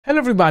Hello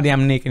everybody,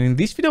 I'm Nick, and in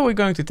this video we're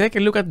going to take a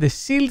look at the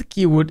sealed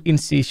keyword in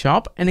C#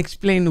 and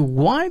explain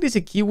why it is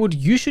a keyword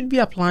you should be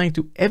applying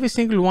to every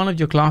single one of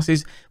your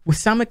classes, with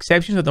some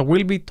exceptions that I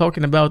will be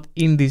talking about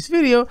in this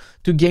video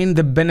to gain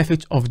the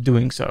benefits of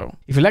doing so.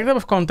 If you like that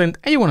type of content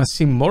and you want to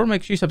see more,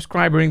 make sure you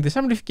subscribe, ring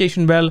the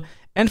notification bell,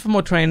 and for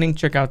more training,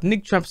 check out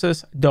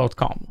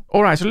Chapsas.com.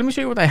 Alright, so let me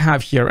show you what I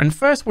have here. And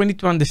first, we need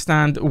to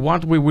understand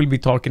what we will be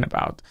talking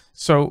about.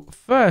 So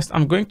first,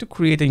 I'm going to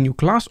create a new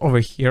class over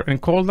here and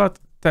call that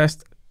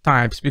test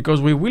types,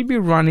 because we will be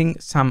running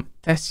some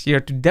tests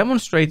here to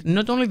demonstrate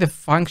not only the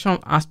functional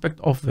aspect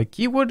of the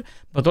keyword,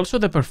 but also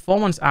the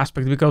performance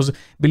aspect, because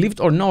believe it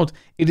or not,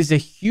 it is a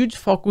huge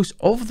focus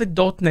of the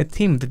dotnet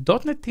team. The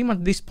dotnet team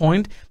at this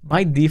point,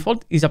 by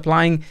default, is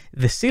applying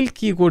the sealed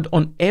keyword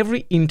on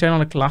every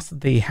internal class that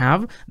they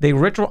have. They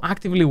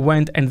retroactively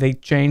went and they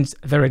changed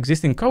their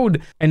existing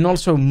code, and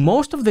also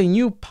most of the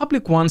new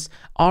public ones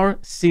are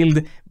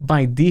sealed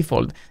by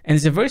default. And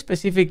there's a very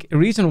specific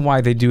reason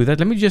why they do that.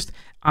 Let me just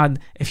add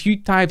a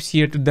few types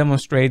here to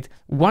demonstrate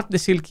what the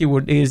sealed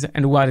keyword is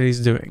and what it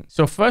is doing.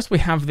 So first we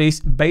have this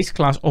base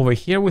class over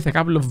here with a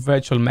couple of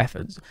virtual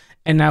methods.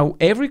 And now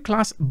every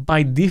class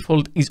by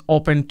default is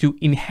open to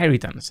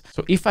inheritance.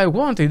 So if I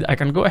wanted, I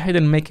can go ahead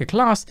and make a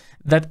class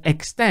that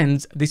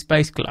extends this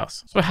base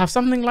class. So I have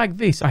something like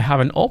this. I have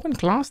an open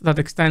class that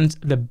extends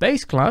the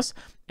base class.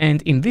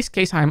 And in this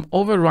case, I'm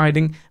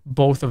overriding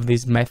both of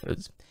these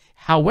methods.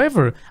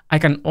 However, I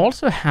can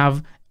also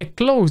have a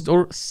closed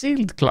or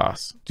sealed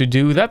class. To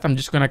do that, I'm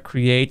just going to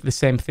create the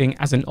same thing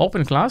as an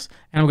open class,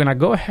 and I'm going to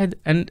go ahead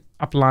and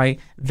apply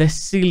the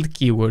sealed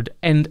keyword.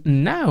 And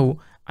now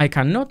I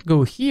cannot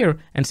go here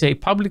and say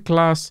public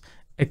class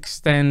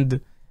extend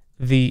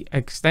the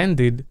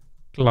extended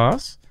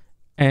class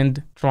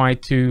and try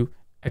to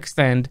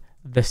extend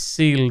the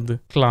sealed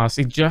class.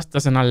 It just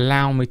doesn't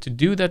allow me to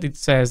do that. It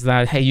says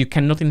that, hey, you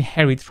cannot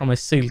inherit from a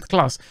sealed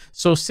class.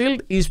 So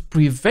sealed is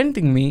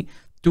preventing me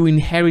to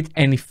inherit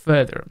any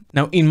further.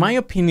 Now, in my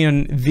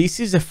opinion, this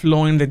is a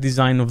flaw in the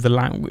design of the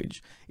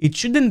language. It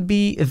shouldn't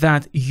be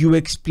that you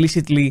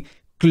explicitly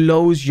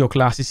close your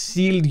classes,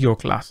 sealed your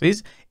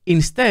classes.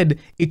 Instead,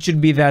 it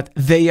should be that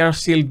they are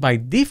sealed by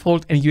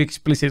default and you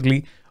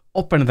explicitly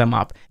open them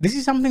up. This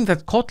is something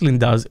that Kotlin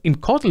does. In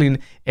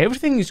Kotlin,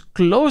 everything is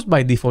closed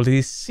by default, it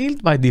is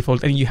sealed by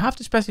default, and you have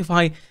to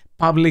specify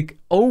public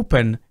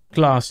open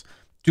class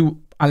to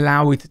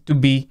allow it to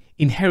be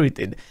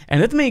inherited.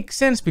 And that makes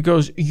sense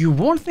because you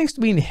want things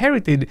to be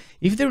inherited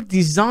if they're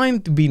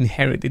designed to be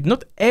inherited.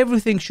 Not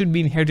everything should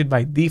be inherited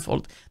by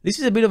default. This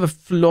is a bit of a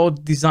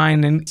flawed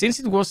design, and since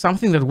it was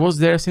something that was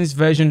there since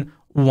version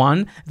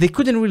 1, they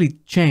couldn't really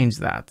change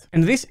that.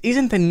 And this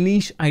isn't a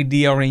niche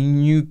idea or a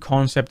new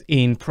concept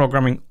in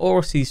programming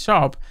or C#.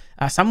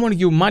 Someone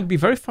you might be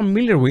very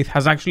familiar with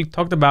has actually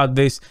talked about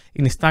this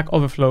in a Stack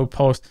Overflow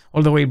post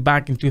all the way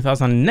back in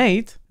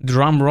 2008.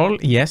 Drum roll,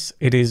 yes,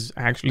 it is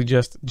actually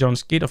just John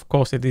Skid. Of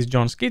course, it is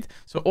John Skid.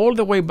 So all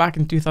the way back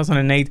in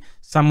 2008,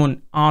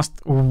 someone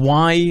asked,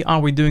 why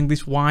are we doing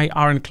this? Why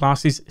aren't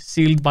classes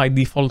sealed by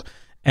default?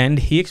 And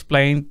he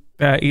explained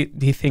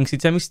he thinks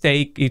it's a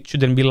mistake. It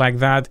shouldn't be like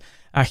that.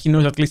 He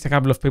knows at least a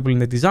couple of people in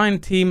the design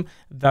team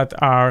that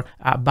are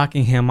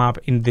backing him up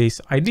in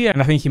this idea.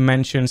 And I think he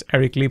mentions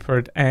Eric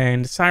Lippert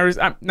and Cyrus.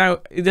 Now,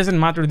 it doesn't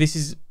matter. This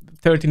is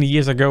 13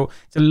 years ago.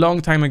 It's a long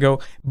time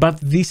ago.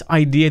 But this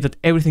idea that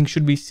everything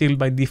should be sealed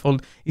by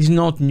default is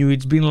not new.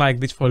 It's been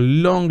like this for a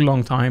long,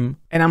 long time.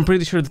 And I'm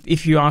pretty sure that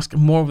if you ask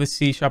more of the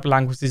C#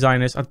 language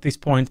designers at this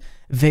point,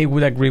 they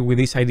would agree with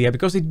this idea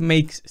because it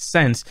makes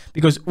sense.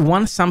 Because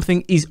once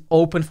something is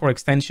open for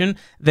extension,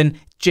 then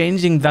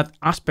changing that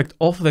aspect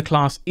of the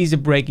class is a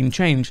breaking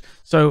change.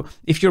 So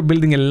if you're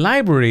building a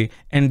library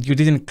and you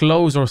didn't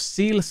close or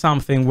seal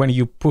something when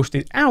you pushed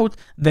it out,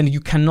 then you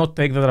cannot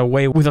take that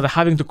away without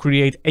having to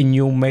create a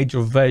new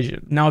major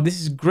version. Now, this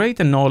is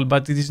great and all,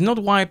 but it is not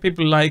why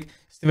people like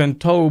Stephen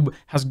Tobe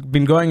has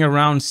been going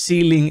around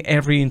sealing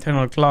every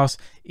internal class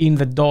in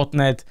the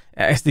 .NET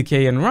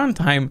SDK and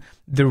runtime.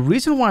 The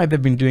reason why they've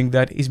been doing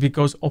that is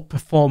because of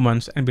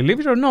performance. And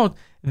believe it or not,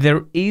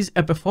 there is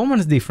a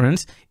performance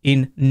difference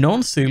in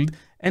non-sealed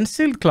and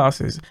sealed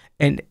classes.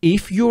 And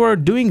if you are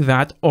doing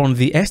that on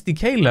the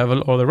SDK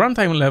level or the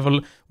runtime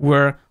level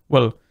where,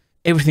 well,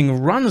 everything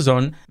runs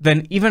on,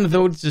 then even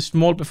though it's a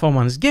small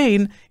performance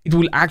gain, it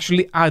will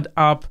actually add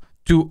up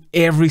to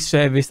every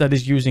service that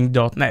is using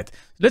 .NET.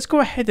 Let's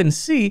go ahead and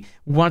see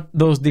what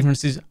those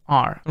differences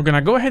are. We're going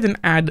to go ahead and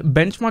add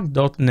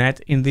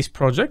benchmark.net in this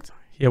project.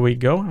 Here we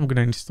go. I'm going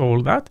to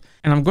install that.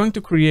 And I'm going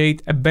to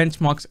create a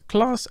benchmarks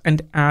class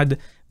and add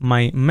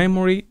my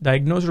memory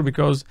diagnoser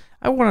because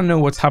I want to know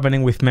what's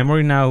happening with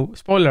memory now.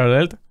 Spoiler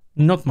alert,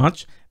 not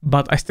much,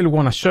 but I still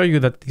want to show you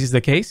that this is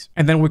the case.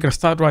 And then we can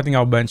start writing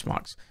our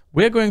benchmarks.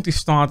 We're going to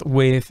start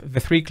with the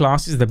three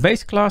classes, the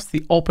base class,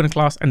 the open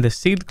class, and the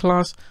sealed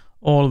class.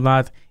 All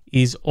that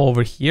is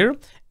over here.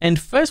 And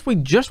first, we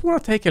just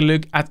want to take a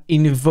look at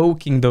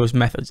invoking those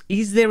methods.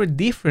 Is there a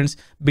difference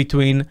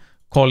between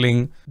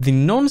calling the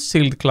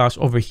non-sealed class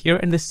over here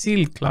and the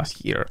sealed class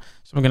here?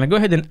 So I'm going to go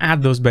ahead and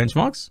add those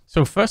benchmarks.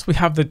 So first we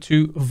have the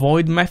two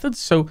void methods.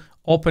 So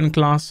open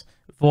class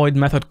void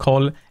method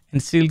call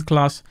and sealed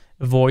class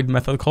void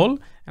method call. And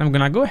I'm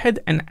going to go ahead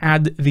and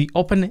add the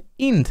open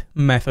int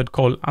method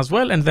call as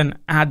well, and then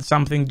add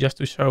something just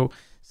to show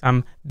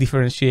some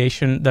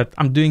differentiation that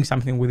I'm doing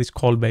something with this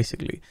call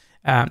basically.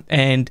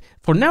 And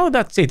for now,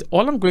 that's it.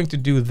 All I'm going to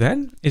do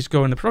then is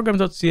go in the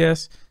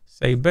program.cs,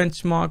 say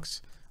benchmarks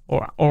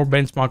or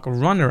benchmark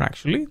runner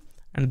actually,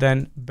 and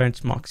then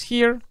benchmarks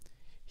here.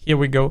 Here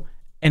we go.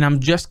 And I'm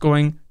just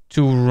going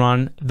to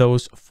run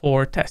those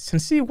 4 tests and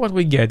see what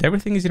we get.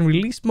 Everything is in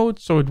release mode,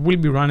 so it will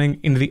be running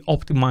in the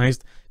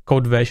optimized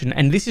code version.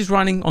 And this is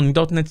running on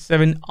 .NET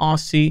 7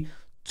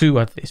 RC2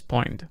 at this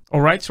point.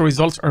 All right, so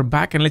results are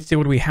back and let's see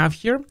what we have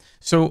here.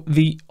 So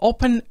the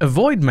open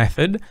void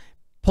method,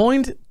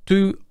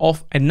 0.2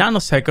 of a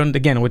nanosecond.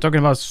 Again, we're talking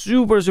about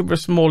super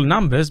small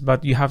numbers,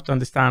 but you have to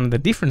understand the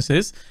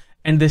differences.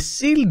 And the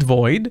sealed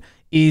void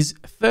is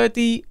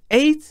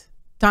 38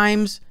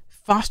 times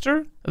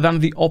faster than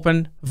the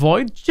open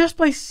void just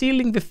by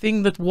sealing the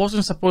thing that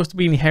wasn't supposed to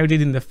be inherited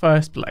in the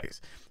first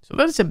place. So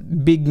that's a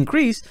big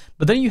increase.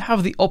 But then you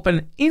have the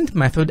open int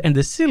method and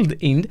the sealed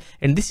int,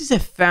 and this is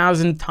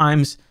 1,000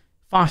 times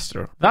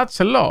faster. That's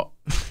a lot.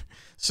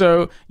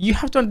 So you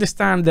have to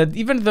understand that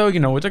even though,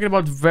 we're talking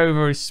about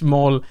very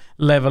small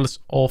levels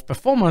of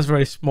performance,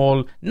 very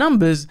small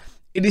numbers,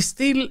 it is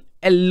still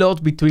a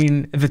lot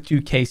between the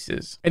two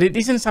cases. And it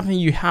isn't something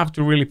you have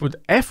to really put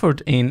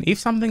effort in. If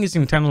something is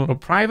internal or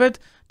private,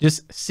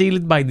 just seal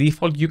it by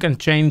default. You can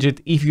change it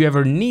if you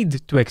ever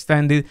need to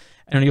extend it.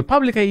 And on your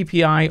public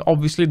API,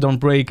 obviously don't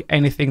break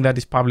anything that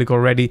is public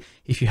already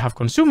if you have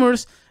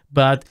consumers.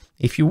 But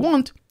if you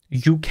want,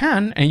 you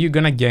can, and you're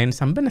gonna gain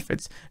some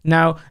benefits.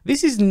 Now,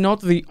 this is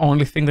not the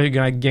only thing that you're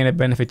gonna gain a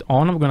benefit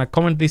on. I'm gonna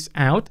comment this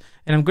out,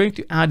 and I'm going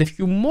to add a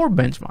few more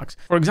benchmarks.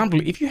 For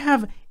example, if you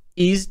have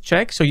is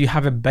check, so you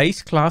have a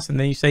base class and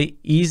then you say,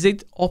 is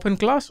it open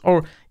class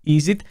or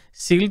is it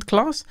sealed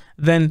class?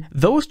 Then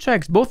those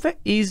checks, both the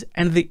is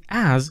and the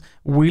as,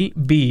 will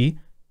be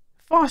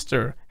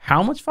faster.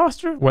 How much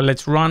faster? Well,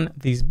 let's run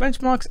these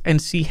benchmarks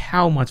and see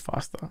how much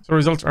faster. So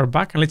results are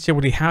back and let's see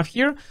what we have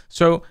here.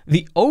 So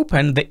the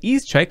open, the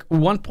is check,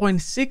 1.6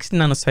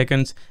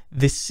 nanoseconds.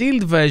 The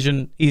sealed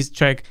version is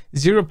check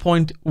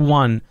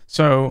 0.1.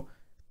 So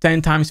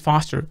 10 times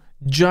faster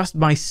just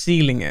by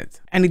sealing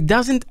it. And it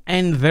doesn't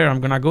end there.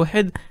 I'm gonna go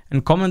ahead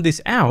and comment this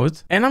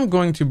out, and I'm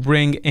going to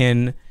bring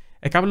in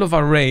a couple of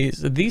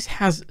arrays. This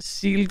has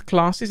sealed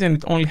classes and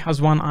it only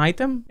has one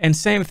item, and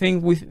same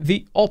thing with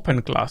the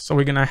open class. So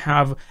we're gonna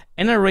have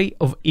an array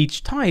of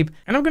each type,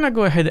 and I'm gonna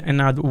go ahead and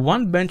add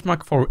one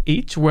benchmark for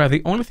each, where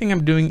the only thing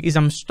I'm doing is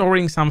I'm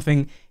storing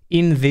something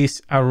in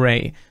this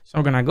array. So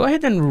I'm gonna go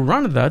ahead and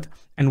run that,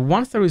 and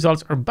once the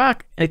results are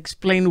back,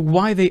 explain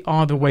why they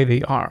are the way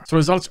they are. So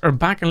results are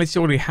back and let's see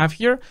what we have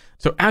here.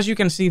 So as you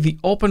can see, the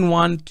open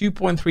one,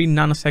 2.3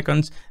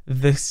 nanoseconds,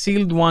 the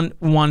sealed one,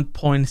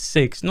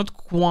 1.6. Not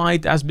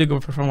quite as big of a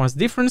performance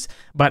difference,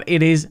 but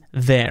it is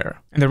there.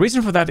 And the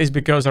reason for that is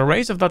because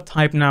arrays of that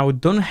type now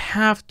don't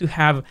have to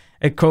have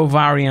a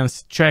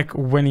covariance check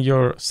when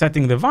you're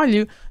setting the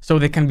value, so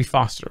they can be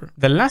faster.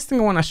 The last thing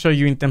I want to show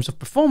you in terms of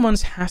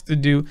performance has to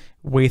do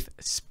with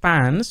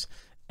spans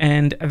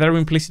and their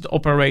implicit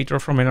operator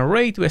from an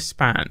array to a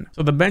span.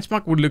 So the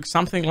benchmark would look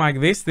something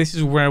like this. This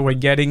is where we're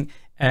getting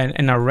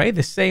an array,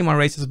 the same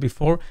arrays as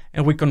before,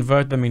 and we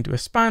convert them into a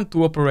span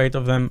to operate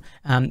of them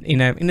in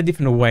a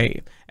different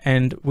way.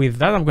 And with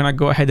that, I'm gonna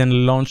go ahead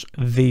and launch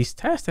this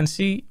test and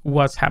see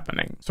what's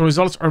happening. So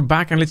results are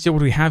back and let's see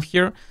what we have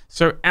here.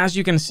 So as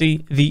you can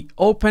see, the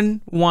open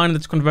one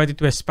that's converted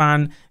to a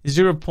span,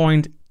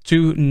 0.2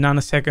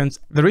 nanoseconds.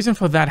 The reason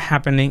for that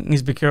happening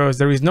is because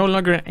there is no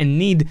longer a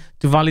need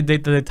to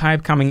validate that the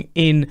type coming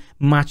in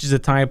matches the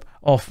type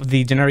of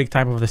the generic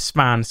type of the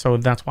span. So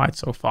that's why it's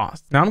so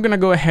fast. Now I'm going to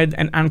go ahead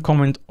and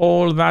uncomment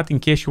all that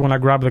in case you want to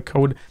grab the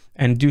code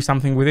and do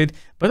something with it.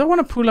 But I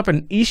want to pull up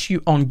an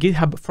issue on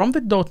GitHub from the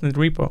 .NET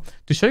repo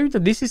to show you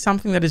that this is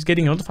something that is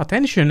getting a lot of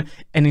attention.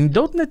 And in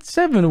 .NET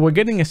 7, we're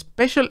getting a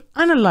special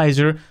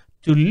analyzer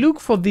to look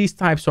for these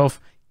types of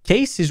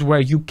cases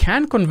where you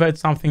can convert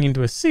something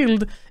into a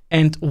sealed,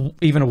 and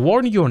even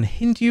warn you and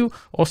hint you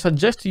or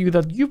suggest to you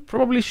that you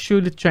probably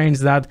should change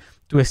that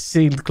to a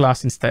sealed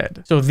class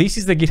instead. So this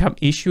is the GitHub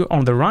issue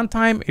on the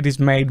runtime. It is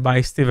made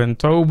by Steven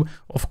Taube,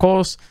 of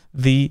course,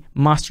 the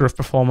master of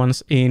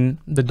performance in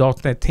the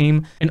 .NET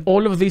team. And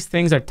all of these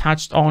things are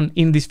touched on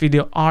in this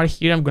video are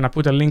here. I'm going to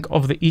put a link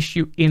of the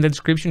issue in the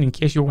description in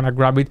case you want to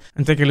grab it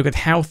and take a look at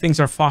how things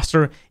are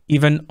faster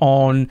even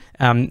on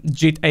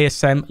JIT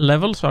ASM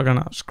level. So I'm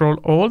going to scroll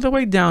all the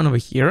way down over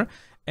here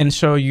and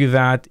show you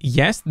that,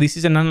 yes, this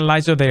is an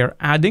analyzer they are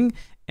adding.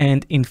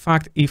 And in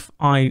fact, if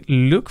I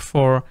look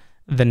for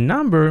the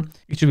number,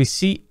 it should be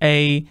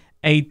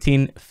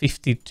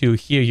CA1852.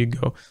 Here you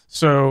go.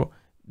 So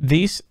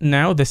this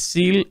now, the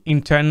seal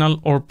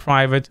internal or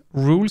private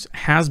rules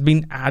has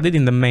been added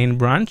in the main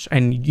branch,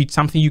 and it's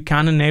something you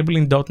can enable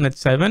in .NET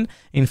 7.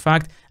 In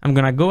fact, I'm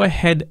going to go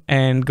ahead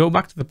and go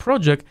back to the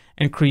project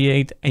and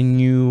create a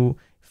new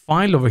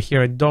file over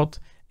here, a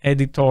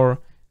 .editor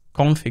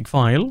config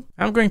file.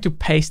 I'm going to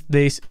paste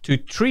this to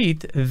treat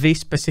this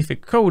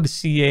specific code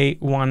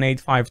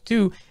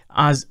CA1852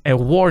 as a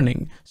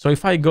warning. So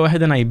if I go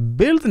ahead and I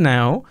build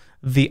now,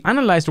 the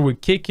analyzer will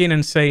kick in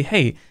and say,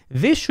 hey,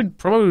 this should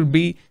probably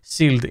be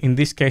sealed. In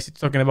this case,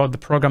 it's talking about the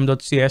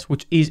program.cs,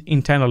 which is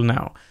internal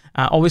now.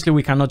 Obviously,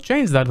 we cannot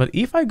change that, but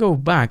if I go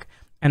back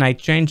and I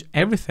change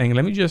everything,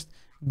 let me just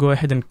go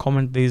ahead and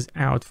comment these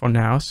out for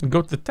now. So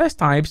go to the test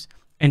types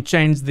and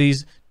change these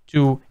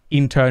to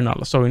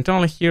internal. So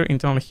internal here,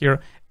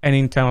 and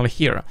internal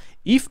here.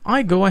 If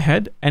I go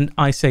ahead and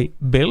I say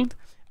build,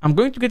 I'm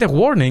going to get a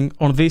warning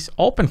on this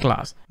open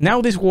class.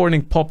 Now this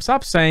warning pops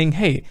up saying,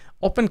 hey,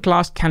 open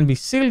class can be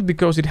sealed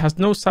because it has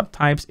no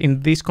subtypes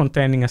in this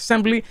containing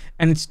assembly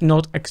and it's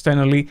not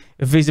externally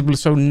visible,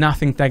 so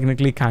nothing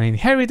technically can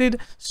inherit it.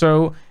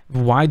 So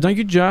why don't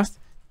you just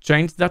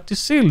change that to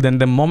sealed?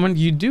 And the moment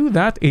you do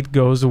that, it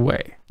goes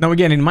away. Now,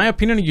 again, in my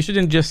opinion, you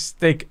shouldn't just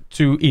stick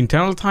to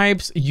internal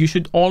types. You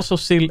should also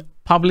seal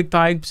public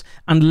types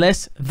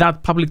unless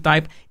that public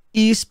type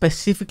is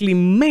specifically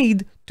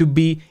made to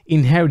be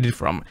inherited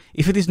from.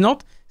 If it is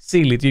not,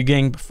 seal it. You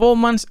gain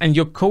performance and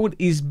your code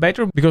is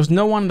better because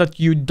no one that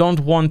you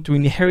don't want to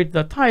inherit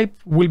that type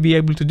will be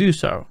able to do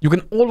so. You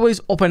can always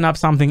open up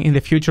something in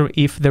the future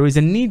if there is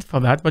a need for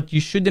that, but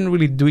you shouldn't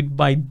really do it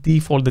by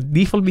default. The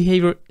default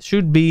behavior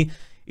should be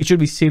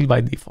sealed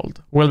by default.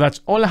 Well,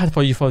 that's all I had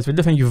for you for this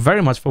video. Thank you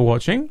very much for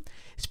watching.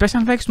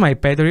 Special thanks to my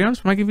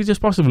Patreons for making videos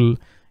possible.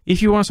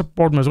 If you want to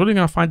support me as well, you're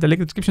going to find the link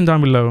in the description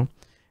down below.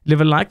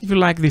 Leave a like if you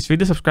like this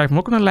video, subscribe for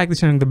more content like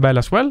this, and ring the bell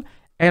as well.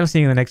 And I'll see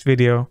you in the next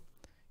video.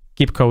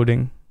 Keep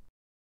coding.